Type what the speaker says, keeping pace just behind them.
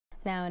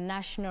Now,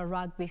 National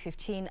Rugby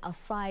 15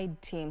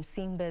 a-side team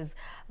Simbas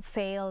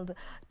failed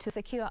to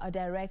secure a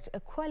direct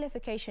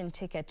qualification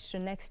ticket to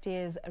next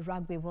year's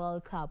Rugby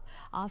World Cup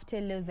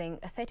after losing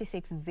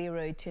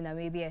 36-0 to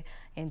Namibia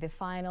in the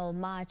final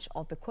match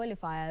of the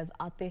qualifiers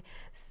at the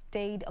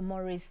Stade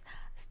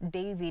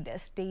Maurice-David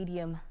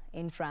Stadium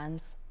in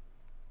France.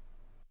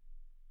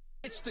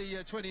 It's the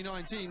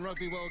 2019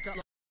 Rugby World Cup.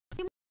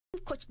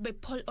 Coached by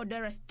Paul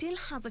Odera still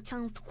has a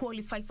chance to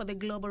qualify for the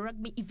global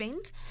rugby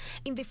event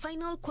in the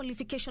final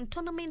qualification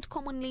tournament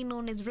commonly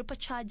known as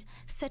repechage,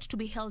 set to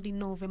be held in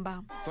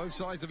November. Both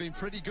sides have been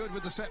pretty good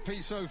with the set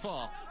piece so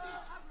far.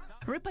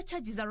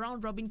 Repechage is a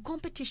round-robin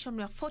competition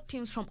where 4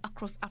 teams from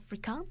across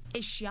Africa,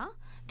 Asia,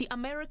 the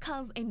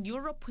Americas and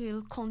Europe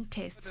will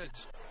contest.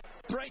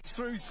 Breaks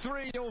through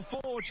 3 or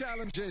 4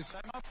 challenges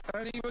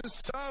and he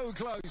was so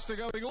close to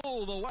going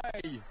all the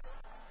way.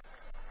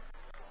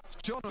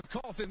 John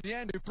Okoth in the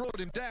end who brought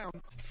him down.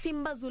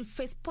 Simbas will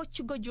face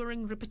Portugal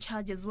during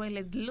repechage, as well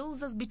as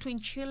losers between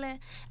Chile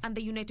and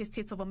the United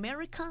States of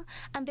America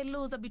and the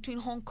loser between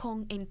Hong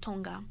Kong and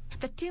Tonga.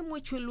 The team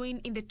which will win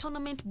in the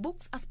tournament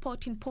books a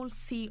spot in Pool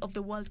C of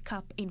the World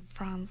Cup in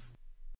France.